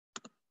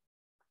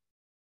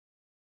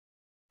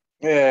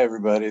Hey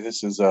everybody,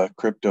 this is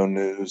Crypto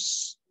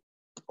News,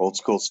 old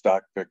school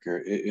stock picker.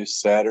 It is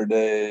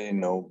Saturday,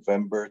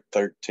 November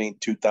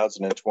 13th,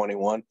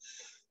 2021.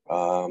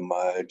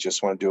 I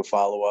just want to do a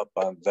follow up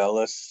on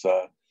Velas.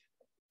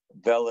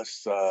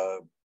 Velas,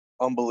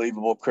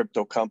 unbelievable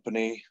crypto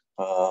company,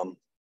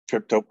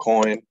 crypto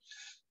coin.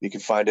 You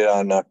can find it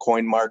on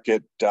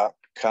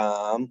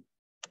coinmarket.com.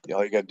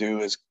 All you got to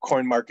do is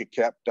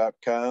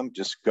coinmarketcap.com.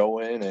 Just go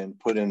in and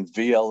put in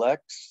VLX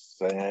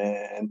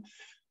and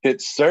hit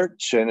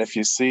search. And if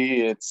you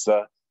see it's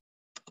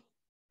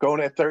going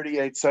at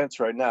 38 cents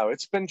right now,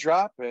 it's been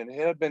dropping.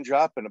 It had been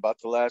dropping about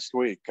the last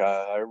week.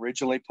 I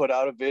originally put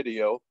out a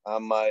video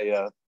on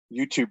my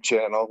YouTube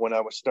channel when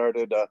I was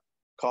started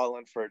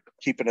calling for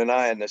keeping an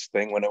eye on this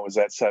thing when it was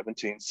at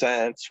 17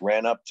 cents,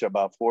 ran up to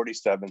about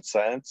 47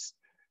 cents.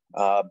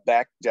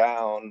 Back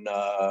down,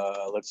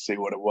 let's see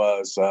what it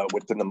was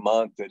within the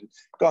month, and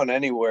gone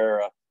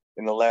anywhere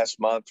in the last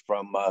month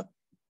from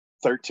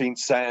 13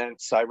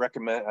 cents. I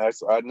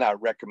don't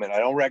recommend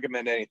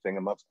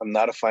anything. I'm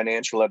not a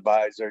financial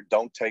advisor.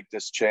 Don't take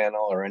this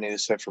channel or any of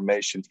this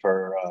information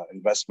for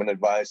investment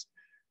advice.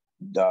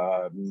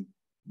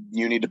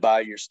 You need to buy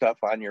your stuff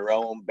on your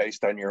own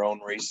based on your own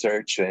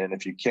research. And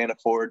if you can't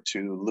afford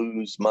to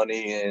lose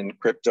money in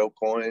crypto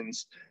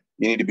coins,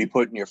 you need to be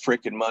putting your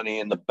freaking money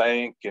in the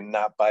bank and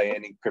not buy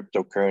any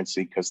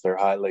cryptocurrency because they're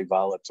highly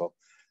volatile.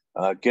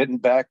 Getting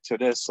back to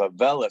this,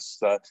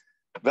 Velas.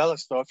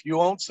 Velas, though, if you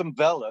own some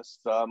Velas,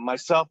 my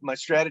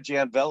strategy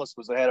on Velas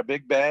was I had a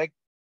big bag.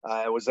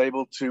 I was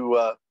able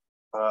to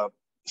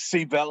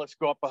see Velas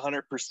go up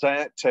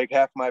 100%, take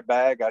half my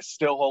bag. I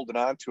still holding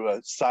on to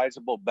a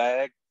sizable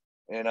bag,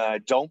 and I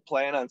don't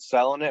plan on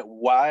selling it.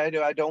 Why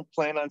do I don't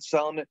plan on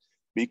selling it?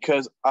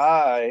 Because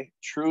I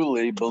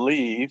truly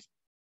believe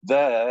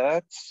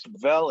that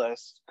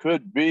Velas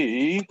could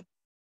be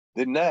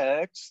the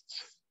next,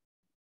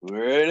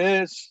 where it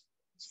is,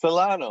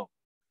 Solano.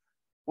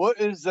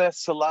 What is that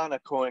Solana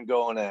coin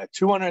going at?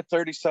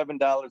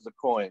 $237 a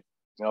coin.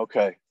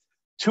 Okay.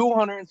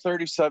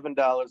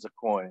 $237 a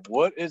coin.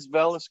 What is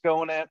Velas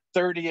going at?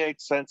 38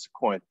 cents a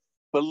coin.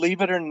 Believe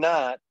it or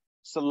not,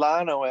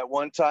 Solano at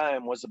one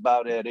time was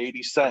about at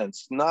 80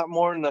 cents. Not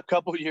more than a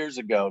couple years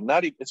ago.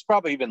 It's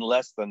probably even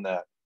less than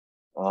that.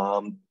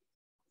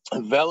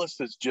 Velas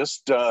has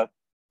just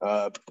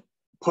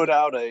put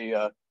out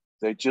they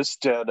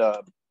just had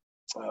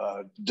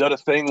did a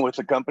thing with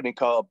a company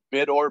called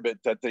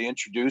BitOrbit that they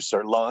introduced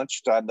or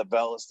launched on the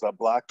Velas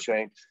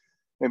blockchain.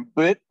 And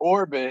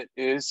BitOrbit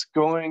is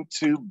going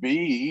to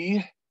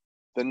be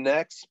the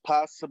next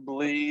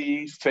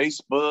possibly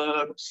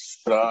Facebook,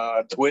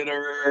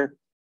 Twitter,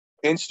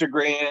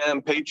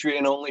 Instagram,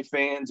 Patreon,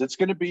 OnlyFans. It's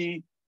going to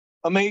be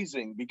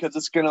amazing because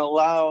it's going to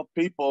allow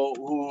people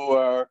who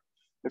are,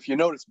 if you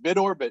notice,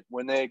 BitOrbit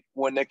when they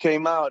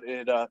came out,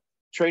 it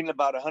trading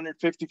about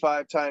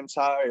 155 times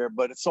higher,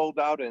 but it sold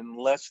out in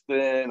less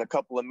than a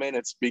couple of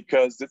minutes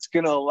because it's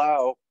going to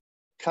allow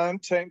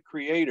content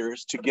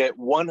creators to get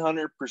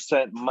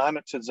 100%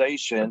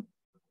 monetization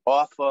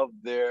off of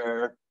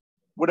their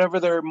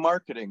whatever they're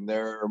marketing,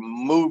 their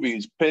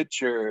movies,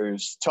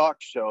 pictures, talk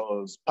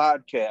shows,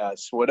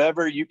 podcasts,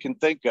 whatever you can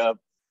think of.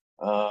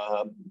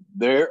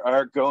 They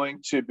are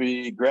going to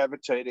be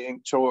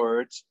gravitating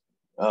towards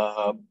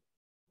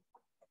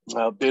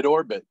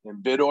BitOrbit,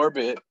 and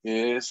BitOrbit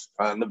is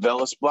on the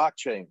Velas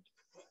blockchain.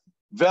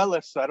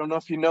 Velas, I don't know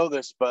if you know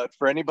this, but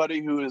for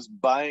anybody who is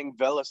buying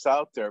Velas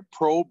out there,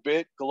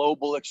 ProBit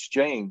Global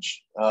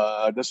Exchange,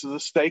 this is a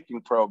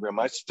staking program.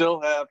 I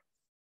still have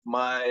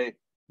my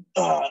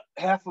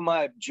half of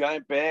my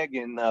giant bag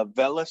in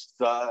Velas.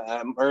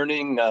 I'm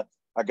earning, I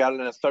got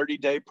it in a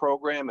 30-day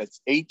program. It's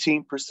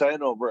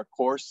 18% over a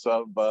course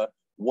of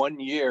 1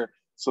 year.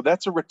 So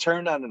that's a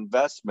return on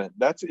investment.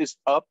 That is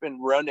up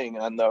and running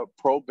on the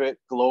ProBit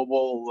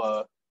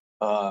Global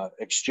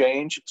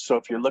exchange. So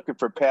if you're looking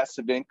for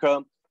passive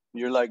income,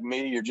 you're like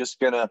me, you're just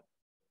going to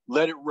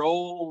let it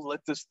roll,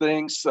 let this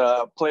thing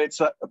play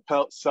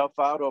itself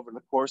out over the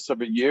course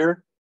of a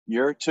year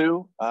or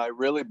two. I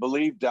really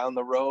believe down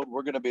the road,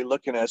 we're going to be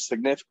looking at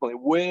significantly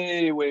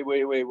way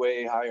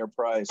higher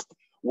price.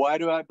 Why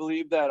do I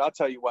believe that? I'll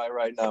tell you why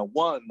right now.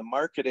 One, the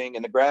marketing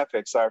and the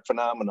graphics are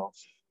phenomenal.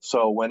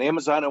 So when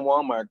Amazon and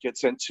Walmart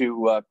gets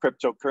into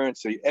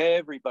cryptocurrency,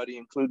 everybody,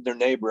 including their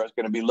neighbor, is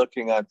going to be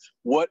looking at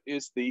what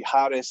is the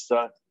hottest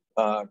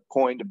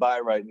coin to buy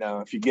right now.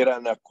 If you get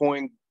on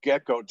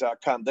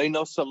CoinGecko.com, they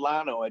know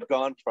Solano had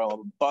gone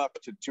from $1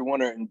 to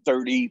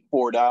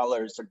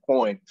 $234 a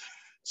coin.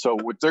 So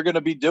what they're going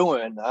to be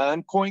doing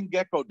on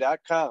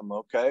CoinGecko.com,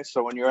 okay?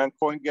 So when you're on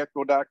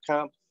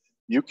CoinGecko.com,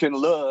 you can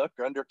look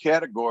under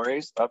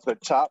categories of the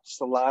top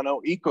Solano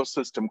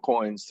ecosystem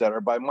coins that are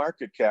by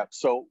market cap.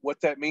 So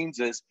what that means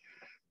is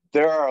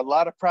there are a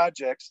lot of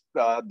projects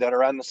that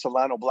are on the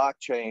Solano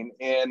blockchain,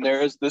 and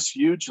there is this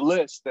huge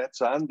list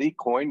that's on the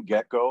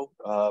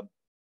CoinGecko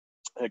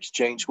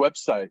exchange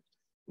website.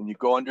 And you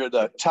go under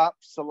the top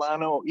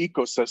Solano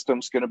ecosystem,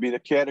 is going to be the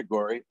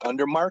category.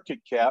 Under market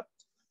cap,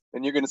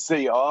 and you're going to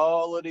see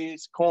all of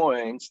these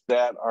coins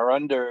that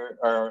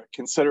are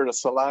considered a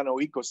Solano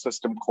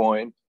ecosystem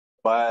coin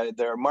by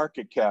their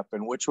market cap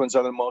and which ones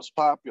are the most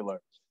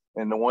popular.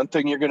 And the one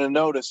thing you're going to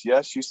notice,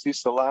 yes, you see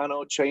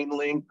Solano,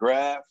 Chainlink,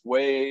 Graph,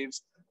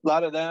 Waves. A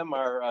lot of them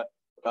are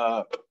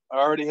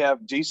already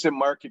have decent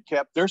market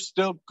cap. They're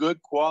still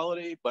good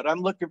quality, but I'm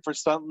looking for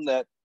something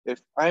that if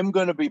I'm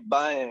going to be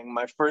buying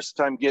my first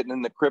time getting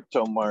in the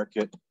crypto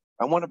market,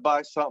 I want to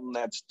buy something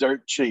that's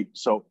dirt cheap.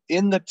 So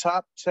in the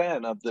top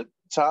 10 of the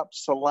top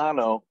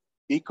Solano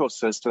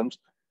ecosystems,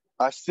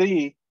 I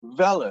see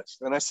Velas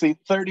and I see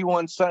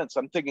 31 cents.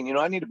 I'm thinking,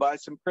 I need to buy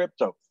some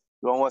crypto.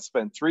 Do I want to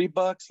spend $3,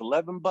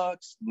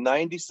 $11,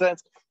 90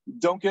 cents?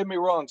 Don't get me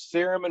wrong.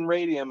 Serum and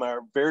Radium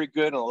are very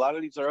good. And a lot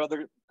of these are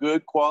other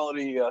good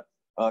quality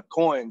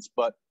coins.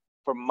 But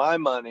for my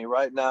money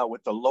right now,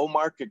 with the low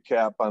market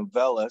cap on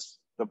Velas,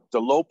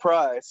 the low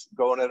price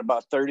going at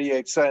about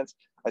 38 cents,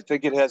 I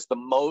think it has the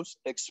most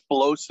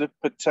explosive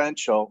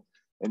potential.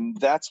 And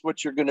that's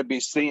what you're going to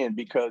be seeing,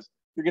 because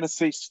you're going to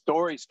see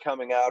stories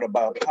coming out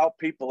about how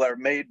people are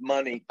made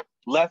money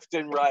left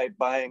and right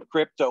buying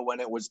crypto when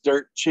it was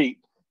dirt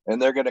cheap. And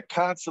they're going to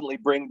constantly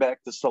bring back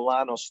the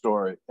Solano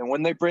story. And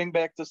when they bring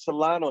back the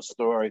Solano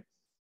story,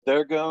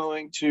 they're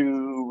going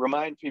to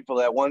remind people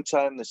that one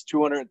time this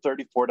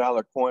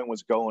 $234 coin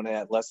was going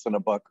at less than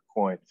 $1 a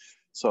coin.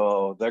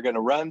 So they're going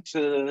to run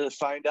to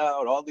find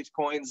out all these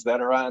coins that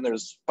are on.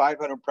 There's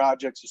 500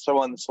 projects or so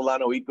on the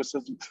Solano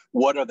ecosystem.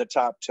 What are the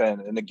top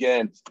 10? And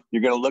again,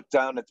 you're going to look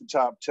down at the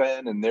top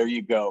 10, and there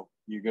you go.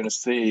 You're going to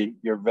see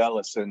your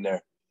Velas in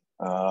there.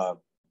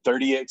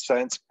 38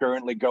 cents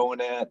currently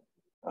going at.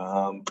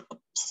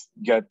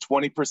 Got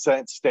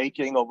 20%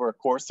 staking over a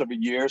course of a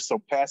year. So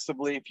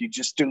passively, if you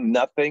just do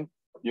nothing,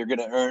 you're going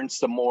to earn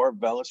some more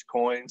Velas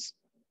coins.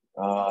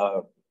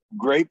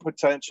 Great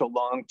potential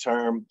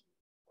long-term.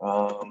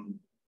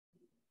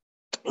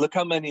 Look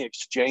how many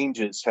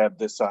exchanges have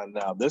this on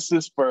now. This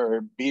is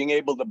for being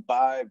able to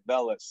buy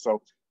Velas.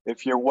 So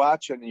if you're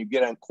watching and you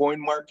get on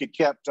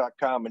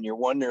coinmarketcap.com and you're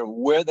wondering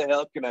where the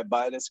hell can I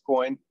buy this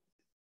coin,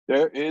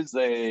 there is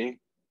a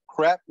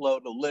crap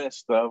load of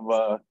list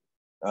of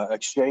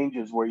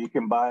exchanges where you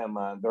can buy them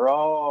on. They're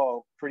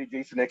all pretty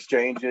decent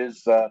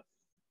exchanges.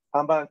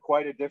 I'm on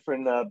quite a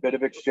different bit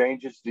of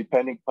exchanges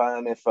depending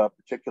upon if a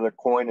particular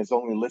coin is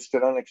only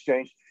listed on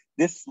exchange.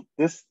 This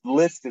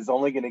list is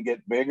only going to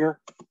get bigger,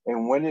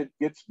 and when it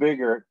gets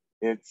bigger,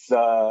 it's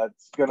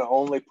going to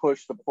only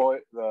push the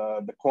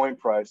coin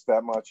price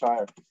that much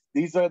higher.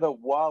 These are the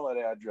wallet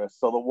address.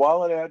 So the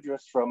wallet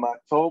address from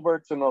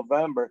October to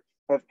November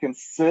have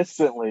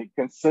consistently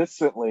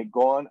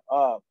gone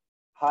up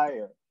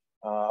higher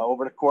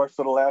over the course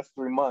of the last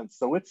 3 months.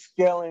 So it's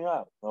scaling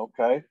up,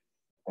 okay?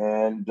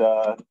 And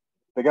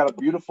they got a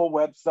beautiful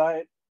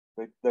website.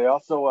 They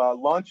also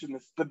launching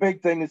this. The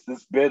big thing is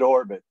this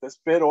BitOrbit. This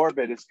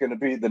BitOrbit is going to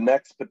be the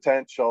next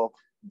potential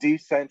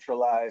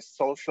decentralized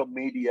social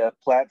media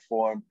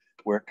platform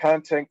where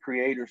content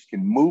creators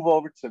can move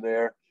over to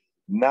there,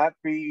 not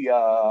be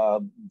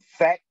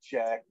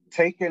fact-checked,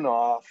 taken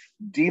off,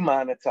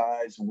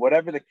 demonetized,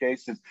 whatever the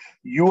case is.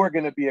 You are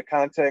going to be a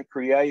content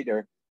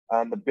creator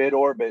on the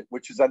BitOrbit,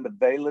 which is on the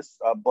Velas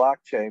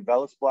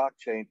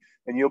blockchain,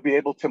 and you'll be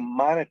able to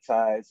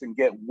monetize and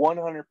get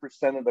 100%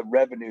 of the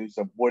revenues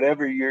of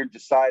whatever you're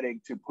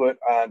deciding to put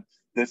on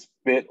this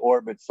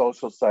BitOrbit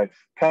social site.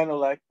 Kind of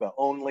like the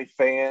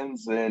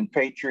OnlyFans and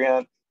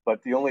Patreon,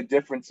 but the only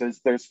difference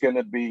is there's going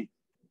to be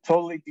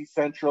totally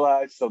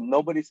decentralized, so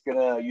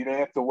you don't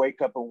have to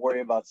wake up and worry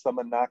about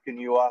someone knocking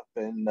you off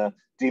and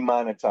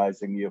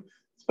demonetizing you,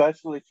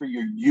 especially for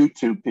your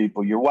YouTube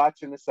people. You're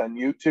watching this on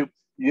YouTube,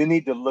 you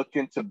need to look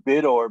into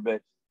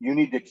BitOrbit. You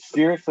need to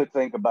seriously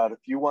think about if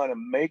you want to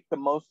make the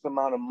most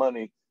amount of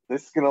money,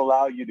 this is going to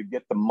allow you to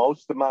get the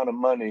most amount of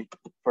money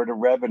for the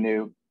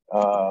revenue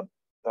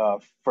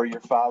for your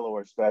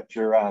followers that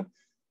you're on.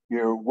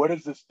 What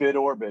is this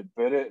BitOrbit?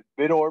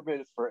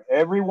 BitOrbit is for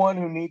everyone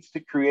who needs to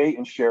create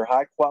and share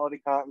high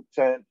quality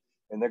content,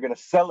 and they're going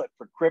to sell it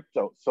for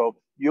crypto. So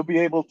you'll be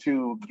able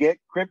to get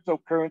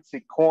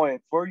cryptocurrency coin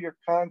for your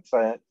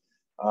content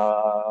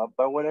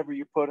by whatever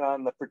you put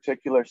on the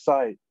particular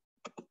site.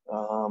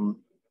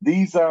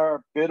 These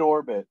are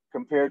BitOrbit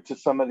compared to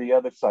some of the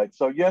other sites.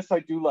 So yes, I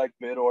do like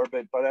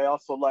BitOrbit, but I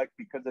also like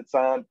because it's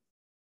on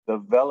the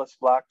Velas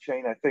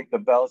blockchain. I think the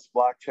Velas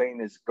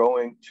blockchain is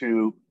going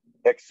to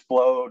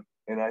explode,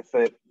 and I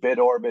think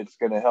BitOrbit is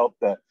going to help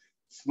that.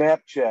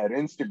 Snapchat,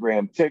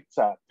 Instagram,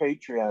 TikTok,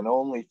 Patreon,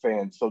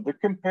 OnlyFans. So they're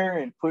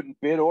putting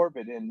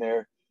BitOrbit in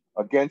there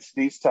against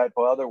these type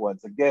of other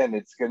ones. Again,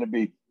 it's going to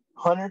be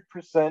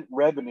 100%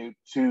 revenue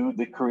to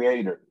the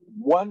creator,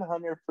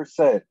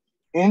 100%.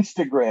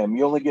 Instagram,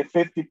 you only get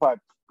 55%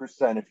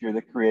 if you're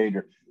the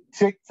creator.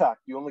 TikTok,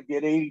 you only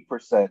get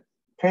 80%.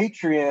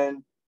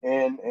 Patreon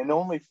and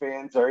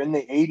OnlyFans are in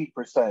the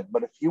 80%.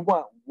 But if you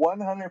want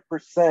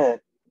 100%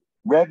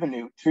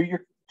 revenue to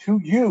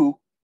you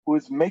who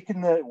is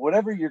making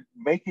whatever you're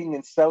making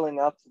and selling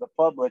out to the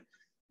public,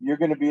 you're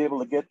going to be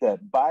able to get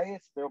that.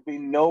 Bias, there'll be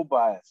no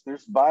bias.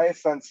 There's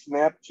bias on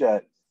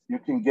Snapchat. You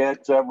can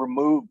get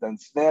removed on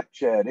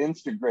Snapchat,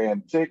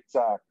 Instagram,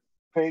 TikTok,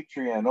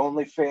 Patreon,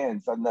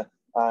 OnlyFans.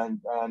 On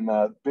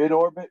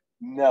BitOrbit,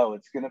 no,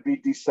 it's going to be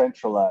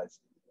decentralized.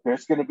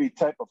 There's going to be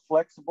type of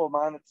flexible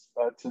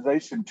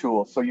monetization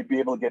tool, so you'll be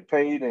able to get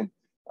paid in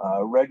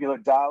regular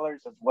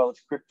dollars as well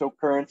as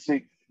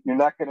cryptocurrency. You're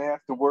not going to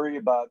have to worry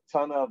about a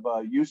ton of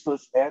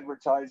useless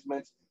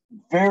advertisements.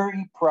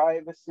 Very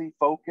privacy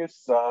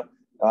focused.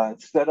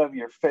 Instead of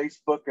your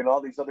Facebook and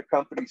all these other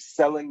companies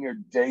selling your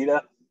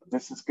data,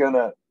 this is going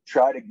to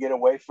try to get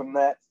away from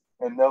that.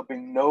 And there'll be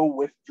no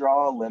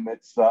withdrawal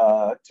limits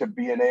to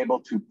being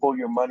able to pull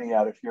your money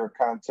out if you're a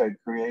content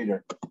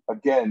creator.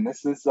 Again,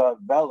 this is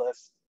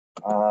Velas,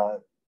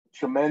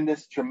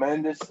 tremendous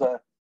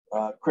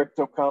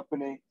crypto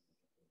company.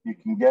 You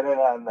can get it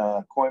on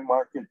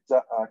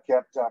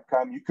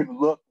coinmarketcap.com. You can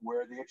look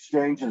where the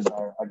exchanges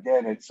are.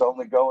 Again, it's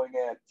only going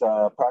at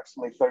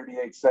approximately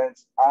 38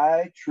 cents.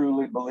 I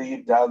truly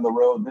believe down the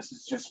road, this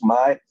is just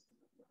my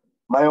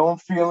own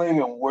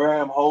feeling and where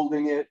I'm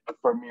holding it,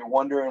 from you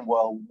wondering,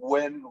 well,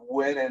 when,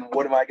 and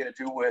what am I going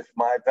to do with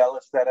my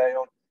Velas that I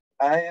own?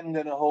 I am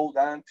going to hold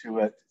on to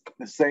it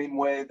the same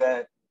way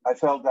that I've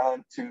held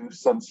on to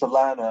some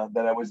Solana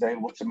that I was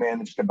able to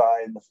manage to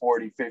buy in the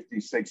 $40, $50,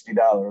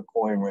 $60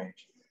 coin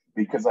range,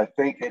 because I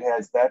think it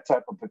has that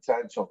type of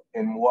potential.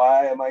 And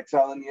why am I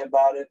telling you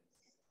about it?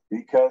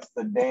 Because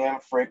the damn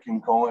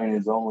freaking coin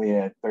is only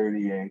at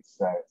 38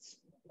 cents.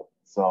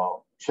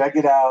 So check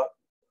it out.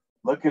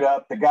 Look it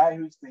up. The guy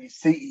who's the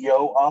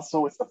CEO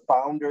also is the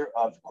founder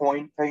of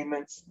Coin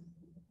Payments,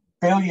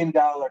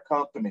 billion-dollar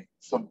company.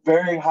 So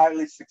very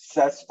highly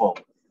successful.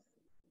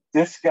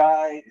 This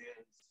guy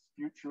is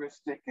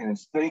futuristic in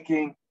his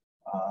thinking.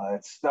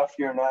 It's stuff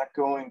you're not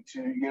going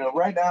to,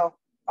 right now,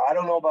 I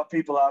don't know about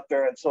people out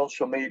there on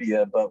social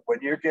media, but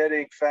when you're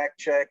getting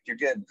fact-checked, you're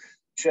getting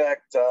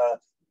checked,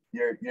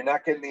 you're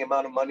not getting the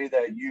amount of money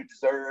that you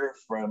deserve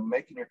from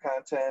making your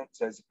content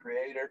as a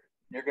creator.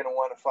 You're going to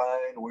want to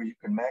find where you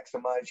can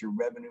maximize your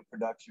revenue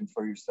production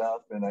for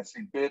yourself. And I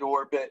see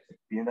BitOrbit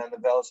being on the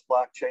Velas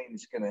blockchain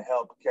is going to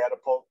help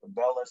catapult the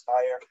Velas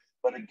higher.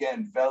 But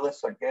again,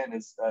 Velas,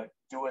 is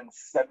doing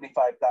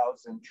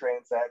 75,000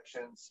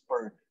 transactions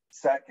per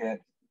second.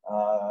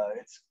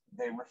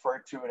 They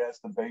refer to it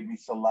as the baby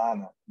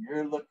Solana.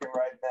 You're looking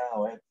right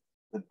now at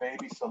the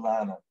baby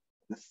Solana.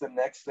 This is the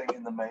next thing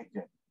in the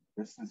making.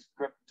 This is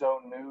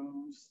crypto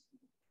news.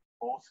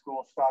 Old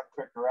school stock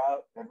picker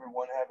out.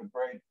 Everyone have a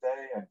great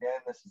day.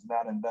 Again, this is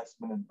not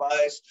investment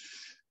advice.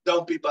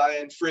 Don't be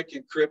buying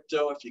freaking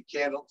crypto if you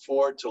can't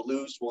afford to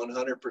lose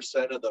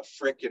 100% of the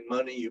freaking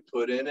money you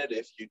put in it.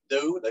 If you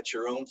do, that's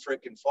your own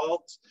freaking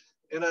fault.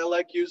 And I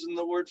like using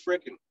the word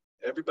freaking.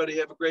 Everybody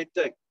have a great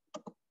day.